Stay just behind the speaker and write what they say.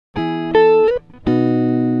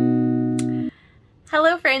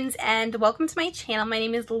Hello friends, and welcome to my channel. My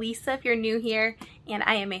name is Lisa if you're new here, and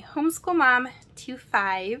I am a homeschool mom to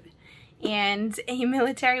 5 and a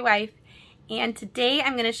military wife. And today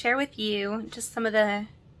I'm going to share with you just some of the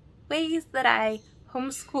ways that I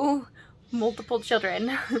homeschool multiple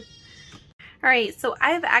children. Alright, so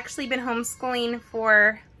I've actually been homeschooling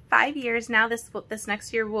for 5 years now. This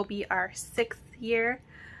next year will be our 6th year.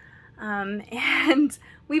 And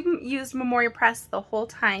we've used Memoria Press the whole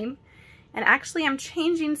time. And actually I'm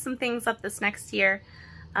changing some things up this next year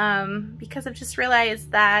because I've just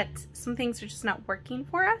realized that some things are just not working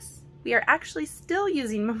for us. We are actually still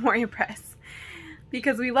using Memoria Press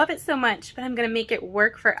because we love it so much, but I'm going to make it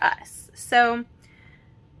work for us. So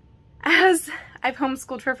as I've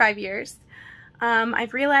homeschooled for 5 years,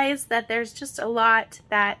 I've realized that there's just a lot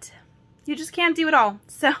that you just can't do it all.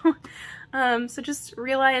 So, so just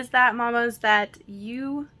realize that, mamas, that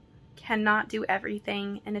you cannot do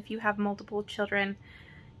everything, and if you have multiple children,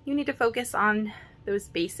 you need to focus on those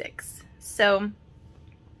basics. So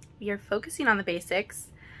we are focusing on the basics,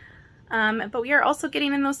 but we are also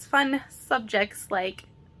getting in those fun subjects like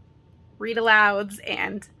read alouds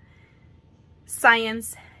and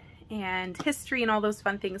science and history and all those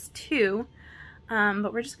fun things too,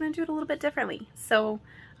 but we're just going to do it a little bit differently. So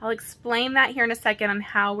I'll explain that here in a second on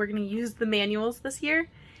how we're going to use the manuals this year,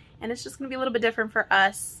 and it's just going to be a little bit different for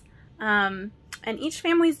us. And each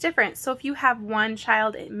family is different. So if you have one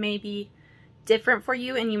child, it may be different for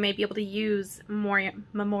you, and you may be able to use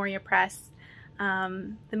Memoria Press,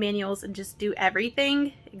 the manuals, and just do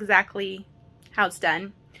everything exactly how it's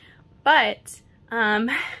done. But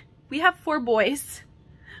we have 4 boys,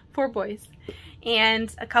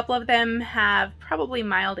 and a couple of them have probably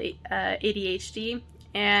mild ADHD,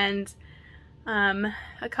 and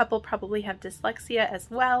a couple probably have dyslexia as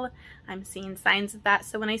well. I'm seeing signs of that.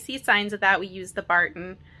 So when I see signs of that, we use the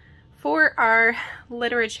Barton for our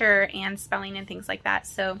literature and spelling and things like that.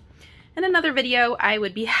 So in another video, I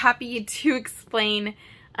would be happy to explain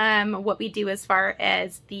what we do as far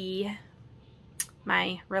as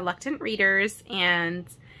my reluctant readers and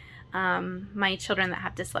my children that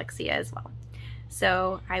have dyslexia as well.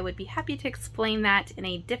 So I would be happy to explain that in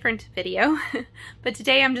a different video. But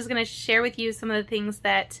today I'm just going to share with you some of the things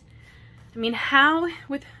that, I mean, how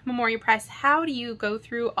with Memoria Press, how do you go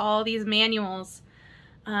through all these manuals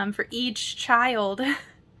for each child?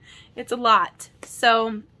 It's a lot.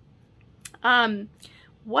 So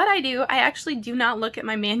what I do, I actually do not look at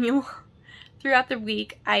my manual throughout the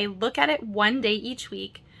week. I look at it one day each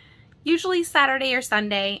week, usually Saturday or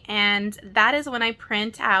Sunday, and that is when I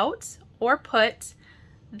print out or put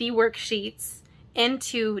the worksheets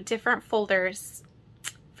into different folders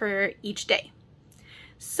for each day.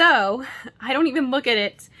 So I don't even look at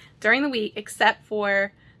it during the week except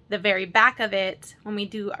for the very back of it when we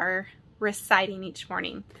do our reciting each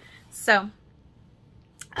morning. So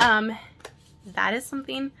that is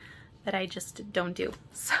something that I just don't do.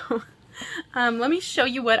 So let me show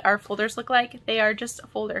you what our folders look like. They are just a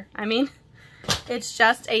folder. I mean, it's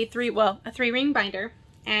just a 3-ring binder,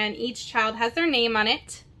 and each child has their name on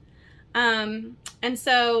it. And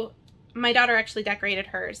so my daughter actually decorated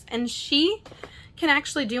hers, and she can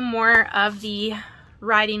actually do more of the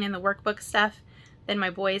writing and the workbook stuff than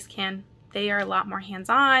my boys can. They are a lot more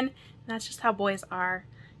hands-on, and that's just how boys are,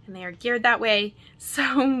 and they are geared that way.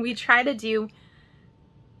 So we try to do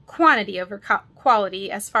quantity over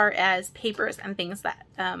quality as far as papers and things that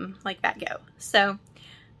like that go. So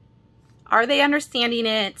are they understanding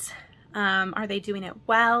it? Are they doing it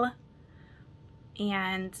well?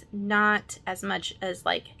 And not as much as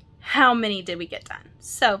like how many did we get done.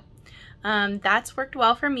 So that's worked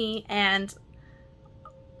well for me, and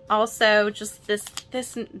also just this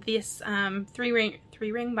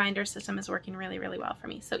 3-ring binder system is working really well for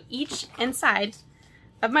me. So each inside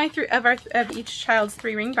of each child's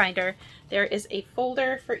 3-ring binder, there is a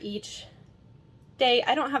folder for each day.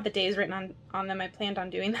 I don't have the days written on them. I planned on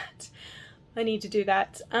doing that. I need to do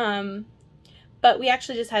that. But we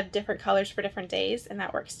actually just have different colors for different days, and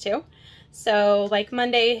that works too. So like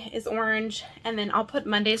Monday is orange, and then I'll put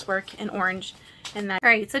Monday's work in orange. And that. All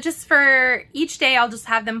right, so just for each day, I'll just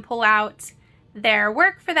have them pull out their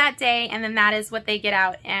work for that day, and then that is what they get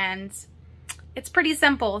out. And it's pretty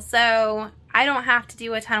simple. So I don't have to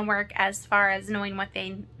do a ton of work as far as knowing what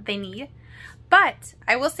they need. But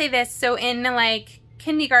I will say this, so in like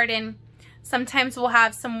kindergarten, sometimes we'll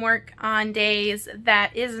have some work on days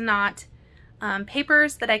that is not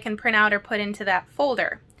papers that I can print out or put into that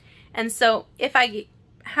folder. And so if I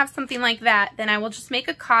have something like that, then I will just make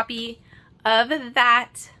a copy of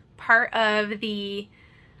that part of the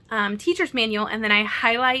teacher's manual, and then I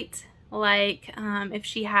highlight, like if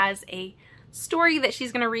she has a story that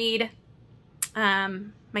she's going to read.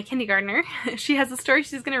 My kindergartner, she has a story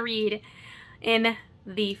she's going to read in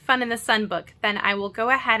the Fun in the Sun book. Then I will go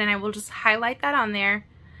ahead and I will just highlight that on there,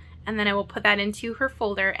 and then I will put that into her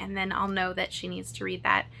folder, and then I'll know that she needs to read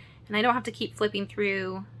that. And I don't have to keep flipping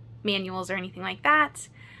through manuals or anything like that,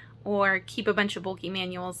 or keep a bunch of bulky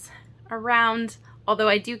manuals around, although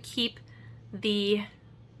I do keep them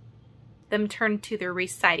turned to the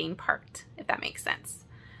reciting part, if that makes sense.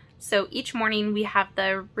 So each morning we have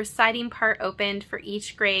the reciting part opened for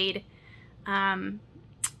each grade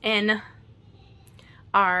in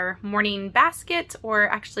our morning basket, or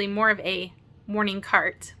actually more of a morning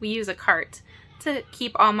cart. We use a cart to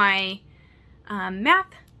keep all my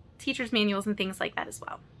math teacher's manuals and things like that as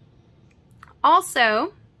well.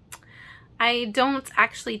 Also, I don't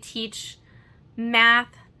actually teach math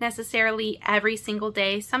necessarily every single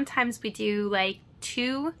day. Sometimes we do like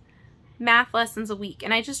 2 math lessons a week,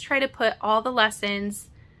 and I just try to put all the lessons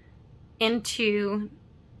into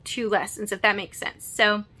 2 lessons, if that makes sense.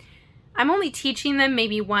 So I'm only teaching them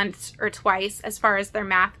maybe once or twice as far as their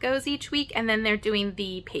math goes each week, and then they're doing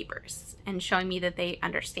the papers and showing me that they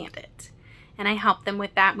understand it. And I help them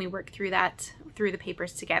with that, and we work through that, through the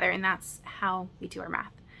papers together, and that's how we do our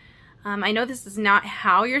math. I know this is not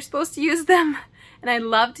how you're supposed to use them, and I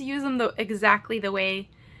love to use them exactly the way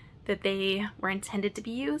that they were intended to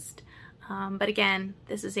be used. But again,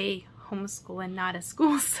 this is a homeschool and not a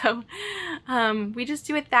school, so we just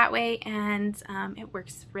do it that way, and it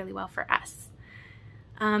works really well for us.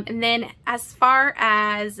 And then as far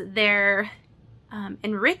as their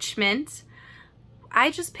enrichment, I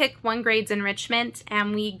just pick one grade's enrichment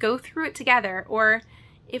and we go through it together. Or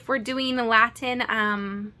if we're doing Latin,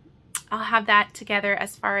 I'll have that together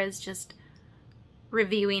as far as just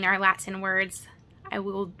reviewing our Latin words.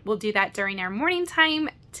 We'll do that during our morning time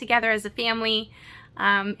together as a family,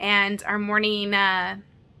 and our morning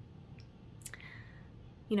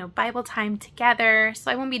Bible time together.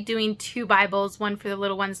 So I won't be doing 2 Bibles, one for the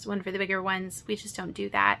little ones, one for the bigger ones. We just don't do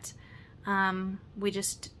that. We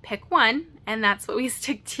just pick one, and that's what we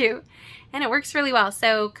stick to, and it works really well.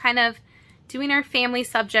 So kind of doing our family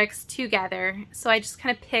subjects together. So I just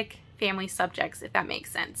kind of pick family subjects, if that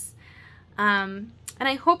makes sense. And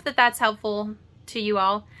I hope that that's helpful to you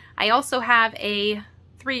all. I also have a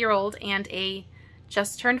 3-year-old and a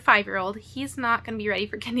just turned 5-year-old. He's not going to be ready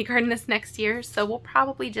for kindergarten this next year, so we'll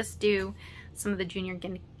probably just do some of the junior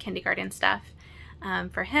kindergarten stuff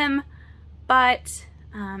for him. But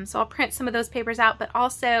so I'll print some of those papers out, but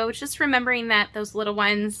also just remembering that those little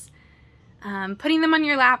ones, putting them on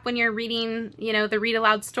your lap when you're reading, the read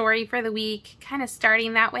aloud story for the week, kind of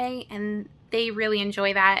starting that way, and they really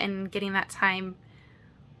enjoy that and getting that time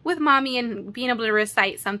with mommy and being able to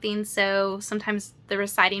recite something. So sometimes the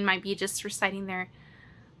reciting might be just reciting their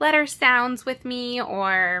letter sounds with me,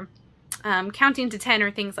 or counting to 10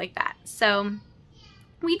 or things like that. So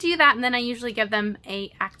we do that, and then I usually give them an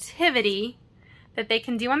activity that they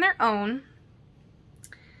can do on their own,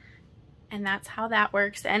 and that's how that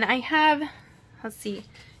works. And I have, let's see,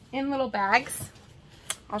 in little bags,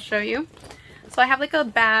 I'll show you. So I have like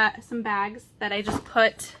some bags that I just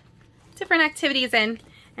put different activities in.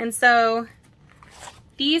 And so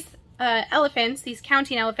these elephants, these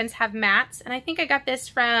counting elephants, have mats, and I think I got this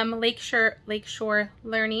from Lakeshore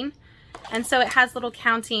Learning. And so it has little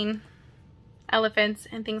counting elephants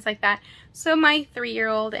and things like that. So my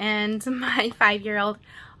 3-year-old and my 5-year-old,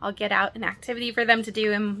 I'll get out an activity for them to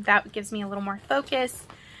do, and that gives me a little more focus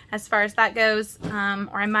as far as that goes. Or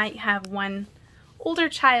I might have one older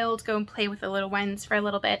child go and play with the little ones for a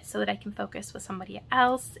little bit so that I can focus with somebody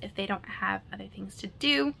else if they don't have other things to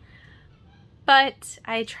do. But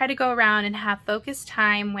I try to go around and have focused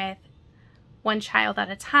time with one child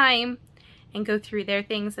at a time and go through their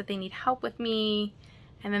things that they need help with me,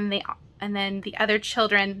 and then the other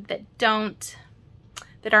children that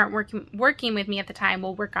aren't working with me at the time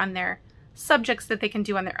will work on their subjects that they can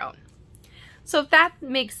do on their own. So if that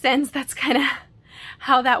makes sense, that's kind of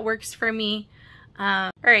how that works for me.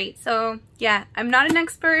 All right, so yeah, I'm not an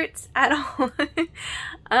expert at all,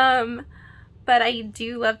 but I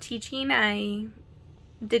do love teaching. I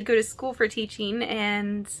did go to school for teaching,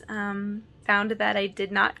 and found that I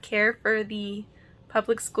did not care for the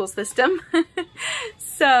public school system.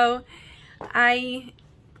 So I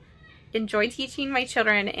enjoy teaching my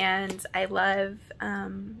children, and I love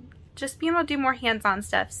just being able to do more hands-on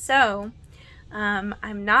stuff. So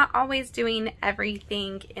I'm not always doing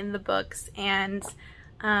everything in the books, and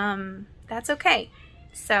that's okay.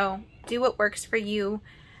 So do what works for you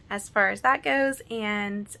as far as that goes.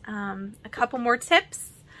 And a couple more tips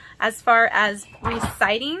as far as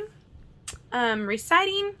reciting.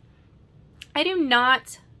 Reciting, I do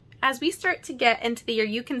not, as we start to get into the year,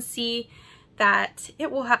 you can see that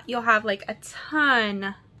you'll have like a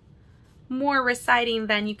ton more reciting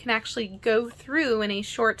than you can actually go through in a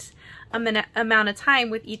short amount of time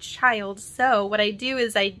with each child. So what I do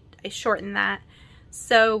is I shorten that.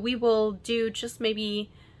 So we will do just maybe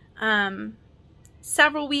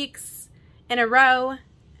several weeks in a row,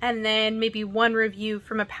 and then maybe one review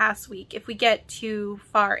from a past week if we get too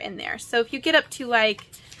far in there. So if you get up to like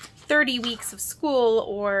 30 weeks of school,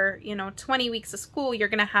 or 20 weeks of school, you're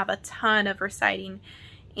gonna have a ton of reciting.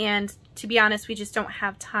 And to be honest, we just don't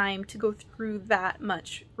have time to go through that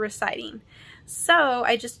much reciting. So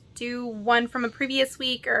I just do one from a previous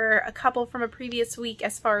week or a couple from a previous week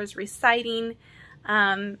as far as reciting,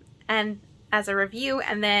 and as a review,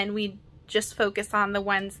 and then we just focus on the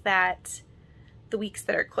weeks that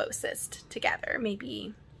are closest together.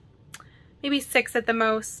 Maybe 6 at the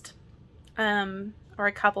most, or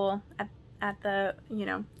a couple at the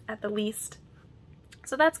least.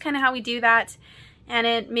 So that's kind of how we do that. And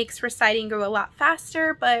it makes reciting go a lot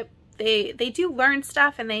faster, but they do learn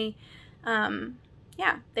stuff, and they do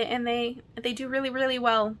really, really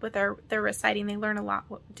well with their reciting. They learn a lot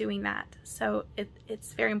doing that. So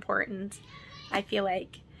it's very important, I feel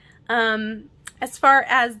like. As far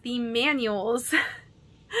as the manuals,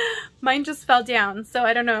 mine just fell down, so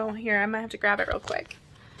I don't know. Here, I might have to grab it real quick.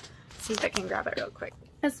 See if I can grab it real quick.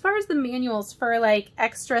 As far as the manuals for like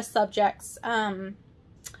extra subjects,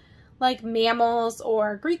 like mammals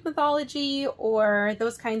or Greek mythology or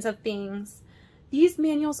those kinds of things, these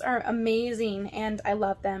manuals are amazing and I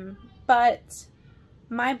love them, but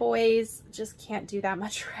my boys just can't do that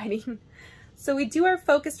much writing. So we do our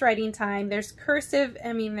focused writing time. There's cursive.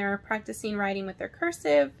 I mean, they're practicing writing with their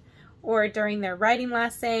cursive, or during their writing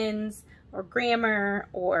lessons, or grammar,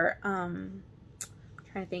 or I'm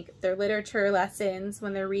trying to think, their literature lessons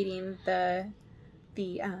when they're reading the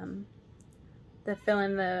fill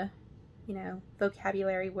in the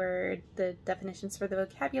vocabulary word, the definitions for the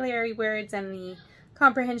vocabulary words, and the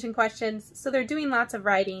comprehension questions. So they're doing lots of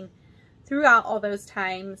writing throughout all those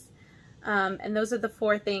times. And those are the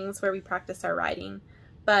 4 things where we practice our writing.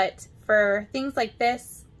 But for things like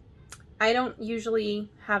this, I don't usually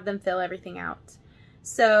have them fill everything out.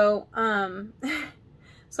 So,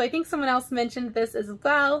 so I think someone else mentioned this as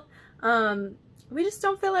well. We just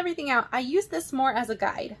don't fill everything out. I use this more as a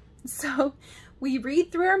guide. So we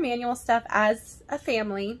read through our manual stuff as a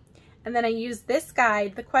family, and then I use this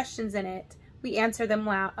guide, the questions in it, we answer them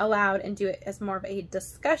aloud and do it as more of a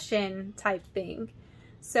discussion type thing.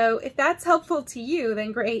 So if that's helpful to you,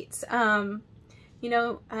 then great.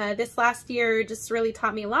 This last year just really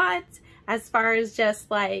taught me a lot as far as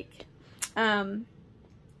just like,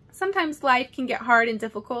 sometimes life can get hard and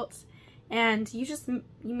difficult, and you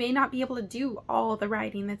may not be able to do all the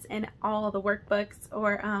writing that's in all the workbooks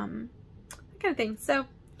or that kind of thing. So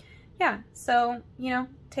yeah, so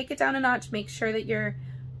take it down a notch, make sure that you're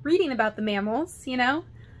reading about the mammals,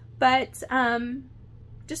 but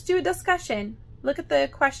just do a discussion. Look at the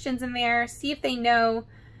questions in there, see if they know,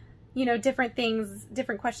 different things,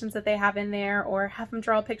 different questions that they have in there, or have them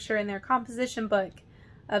draw a picture in their composition book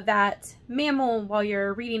of that mammal while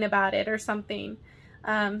you're reading about it or something.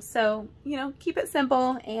 So, keep it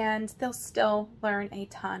simple and they'll still learn a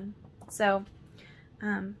ton. So,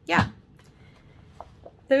 yeah,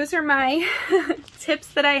 those are my tips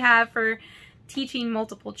that I have for teaching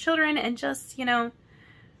multiple children. And just,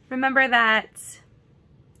 remember that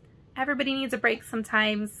everybody needs a break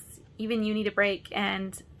sometimes, even you need a break.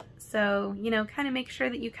 And so, kind of make sure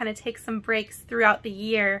that you kind of take some breaks throughout the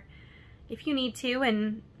year if you need to,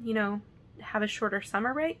 and, have a shorter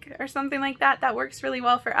summer break or something like that. That works really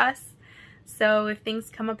well for us. So if things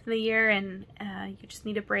come up in the year and you just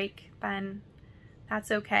need a break, then that's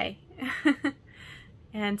okay.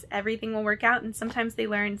 And everything will work out, and sometimes they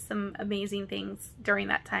learn some amazing things during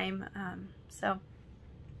that time. So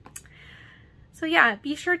yeah,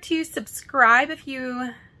 be sure to subscribe if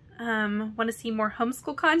you want to see more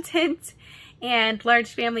homeschool content and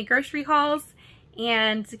large family grocery hauls,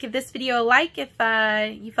 and give this video a like if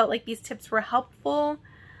you felt like these tips were helpful.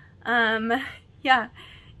 Yeah,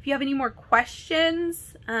 if you have any more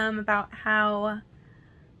questions about how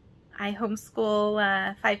I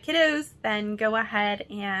homeschool 5 kiddos, then go ahead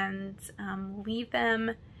and leave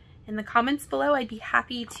them in the comments below. I'd be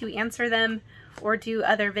happy to answer them or do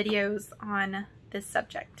other videos on this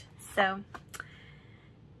subject. So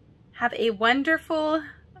have a wonderful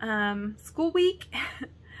school week.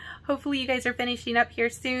 Hopefully you guys are finishing up here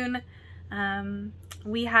soon.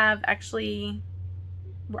 We have actually,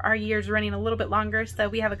 our year's running a little bit longer, so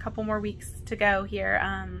we have a couple more weeks to go here,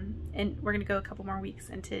 and we're gonna go a couple more weeks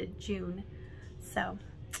into June So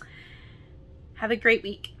have a great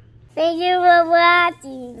week. Thank you for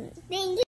watching. Thank you.